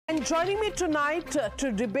And joining me tonight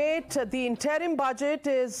to debate the interim budget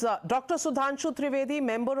is Dr. Sudhanshu Trivedi,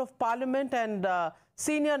 Member of Parliament and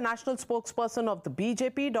Senior National Spokesperson of the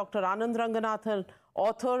BJP, Dr. Anand Ranganathan,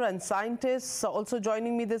 author and scientist. Also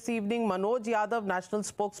joining me this evening, Manoj Yadav, National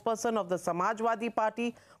Spokesperson of the Samajwadi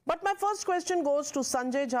Party. But my first question goes to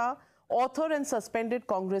Sanjay Jha, author and suspended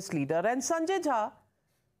Congress leader. And Sanjay Jha,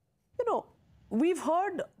 you know, we've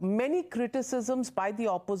heard many criticisms by the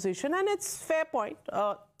opposition, and it's fair point,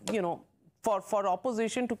 for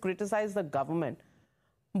opposition to criticize the government.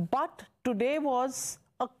 But today was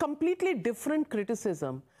a completely different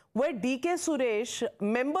criticism, where D.K. Suresh,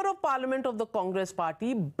 Member of Parliament of the Congress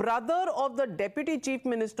Party, brother of the Deputy Chief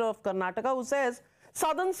Minister of Karnataka, who says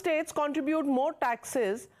southern states contribute more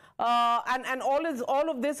taxes and all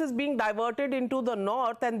of this is being diverted into the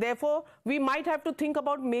north, and therefore we might have to think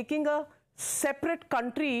about making a separate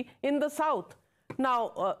country in the south.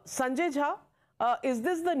 Now, Sanjay Jha, is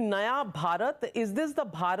this the Naya Bharat? Is this the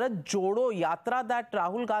Bharat Jodo Yatra that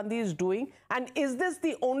Rahul Gandhi is doing? And is this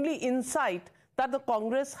the only insight that the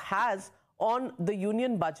Congress has on the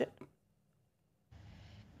union budget?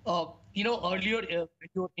 Earlier when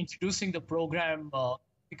you were introducing the program,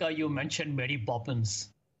 Navika, you mentioned Mary Poppins.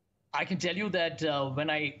 I can tell you that when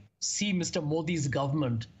I see Mr. Modi's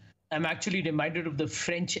government, I'm actually reminded of the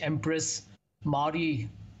French Empress Marie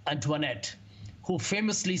Antoinette, who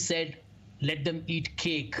famously said, "Let them eat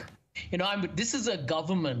cake." This is a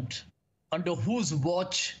government under whose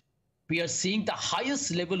watch we are seeing the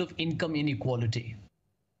highest level of income inequality.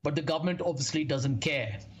 But the government obviously doesn't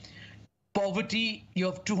care. Poverty, you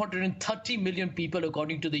have 230 million people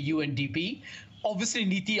according to the UNDP. Obviously,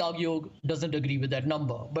 Niti Aayog doesn't agree with that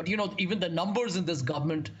number. But, even the numbers in this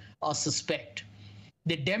government are suspect.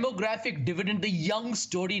 The demographic dividend, the young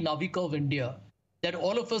story, Navika, of India, that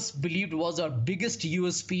all of us believed was our biggest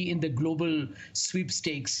USP in the global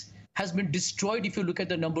sweepstakes, has been destroyed if you look at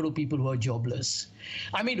the number of people who are jobless.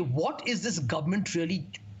 I mean, what is this government really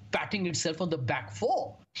patting itself on the back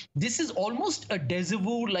for? This is almost a deja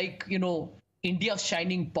vu like, India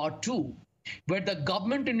Shining Part 2, where the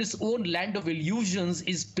government in its own land of illusions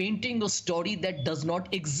is painting a story that does not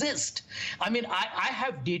exist. I mean, I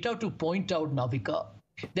have data to point out, Navika,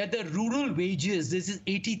 that the rural wages, this is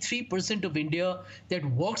 83% of India that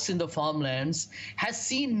works in the farmlands, has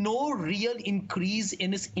seen no real increase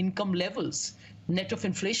in its income levels, net of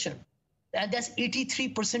inflation. And that's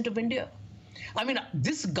 83% of India. I mean,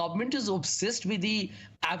 this government is obsessed with the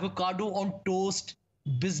avocado on toast,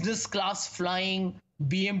 business class flying,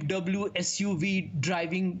 BMW SUV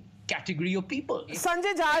driving category of people.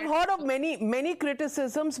 Sanjay Jha, I've heard of many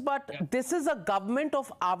criticisms, but this is a government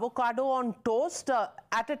of avocado on toast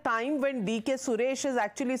at a time when D.K. Suresh is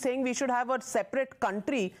actually saying we should have a separate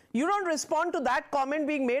country. You don't respond to that comment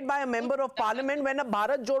being made by a member of parliament when a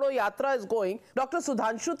Bharat Jodo Yatra is going. Dr.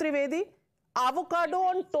 Sudhanshu Trivedi, avocado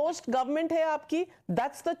on toast government hai aapki?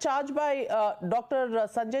 That's the charge by Dr.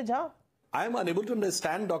 Sanjay Jha. I am unable to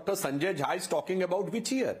understand Dr. Sanjay Jha is talking about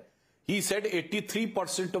which year. He said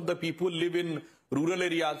 83% of the people live in rural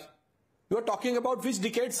areas. You are talking about which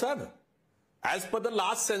decade, sir? As per the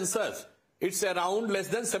last census, it's around less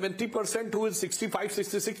than 70% who is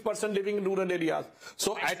 65-66% living in rural areas.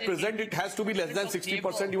 So at present, it has to be less than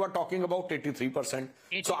 60%. You are talking about 83%.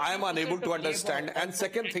 So I am unable to understand. And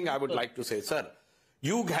second thing I would like to say, sir,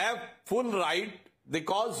 you have full right,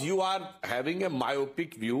 because you are having a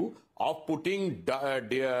myopic view of putting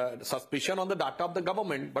suspicion on the data of the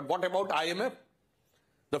government. But what about IMF?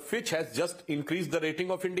 The Fitch has just increased the rating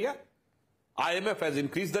of India. IMF has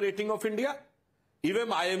increased the rating of India. Even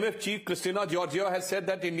IMF chief Christina Georgieva has said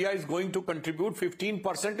that India is going to contribute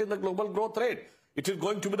 15% in the global growth rate. It is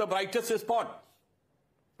going to be the brightest spot.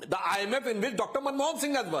 The IMF in which Dr. Manmohan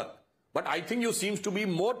Singh has worked. But I think you seems to be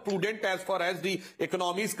more prudent as far as the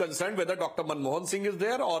economy is concerned, whether Dr. Manmohan Singh is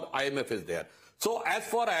there or IMF is there. So as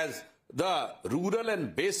far as the rural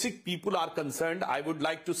and basic people are concerned, I would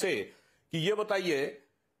like to say कि ये बताइए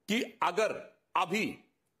कि अगर अभी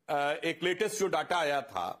एक latest जो data आया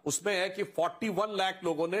था उसमें है कि 41 लाख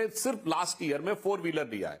लोगों ने सिर्फ लास्ट ईयर में 4-व्हीलर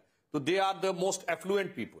लिया है, तो they are the most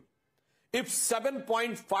effluent people. If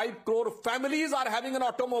 7.5 crore families are having an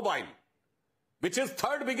automobile, which is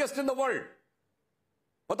third biggest in the world,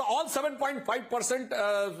 but all 7.5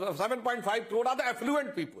 crore are the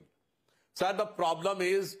affluent people. Sir, the problem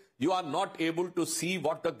is you are not able to see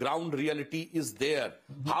what the ground reality is there,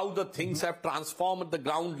 how the things have transformed at the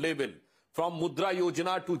ground level, from Mudra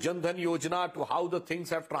Yojana to Jan Dhan Yojana to how the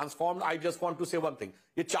things have transformed. I just want to say one thing.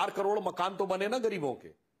 ये 4 करोड़ मकान तो बने ना गरीबों के,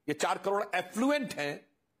 ये 4 crore effluent हैं,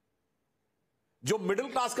 जो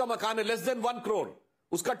मिडिल क्लास का मकान है लेस देन 1 crore,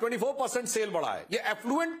 उसका 24% सेल बढ़ा है। ये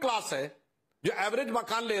एफ्लुएंट क्लास है जो एवरेज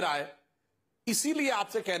मकान ले रहा है। इसीलिए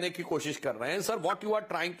आपसे कहने की कोशिश कर रहे हैं, sir what you are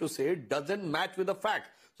trying to से doesn't match with the fact.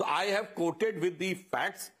 So I have coated with the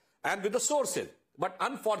facts and with the sources, but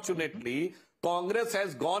unfortunately Congress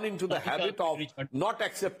has gone into the habit of not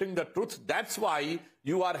accepting the truth. That's why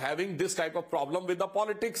you are having this type of problem with the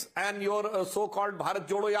politics and your so-called Bharat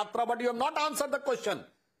Jodo Yatra, but you have not answered the question.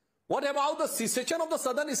 What about the secession of the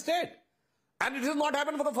southern state? And it has not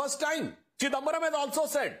happened for the first time. Chidambaram has also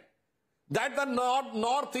said that the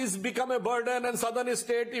north is become a burden and southern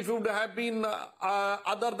state, if it would have been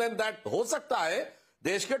other than that, हो सकता है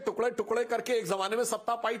देश के टुकड़े टुकड़े करके एक जमाने में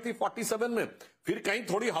सत्ता पाई थी 47 में, फिर कहीं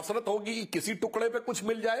थोड़ी हसरत होगी किसी टुकड़े पे कुछ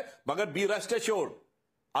मिल जाए, मगर बी रेस्ट एश्योर्ड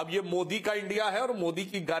अब ये मोदी का इंडिया है और मोदी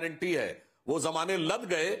की गारंटी है। वो जमाने लद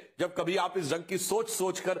गए जब कभी आप इस ढंग की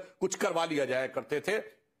सोच कर कुछ करवा लिया जाया करते थे।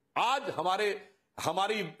 आज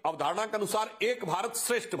हमारी अवधारणा के अनुसार एक भारत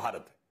श्रेष्ठ भारत है।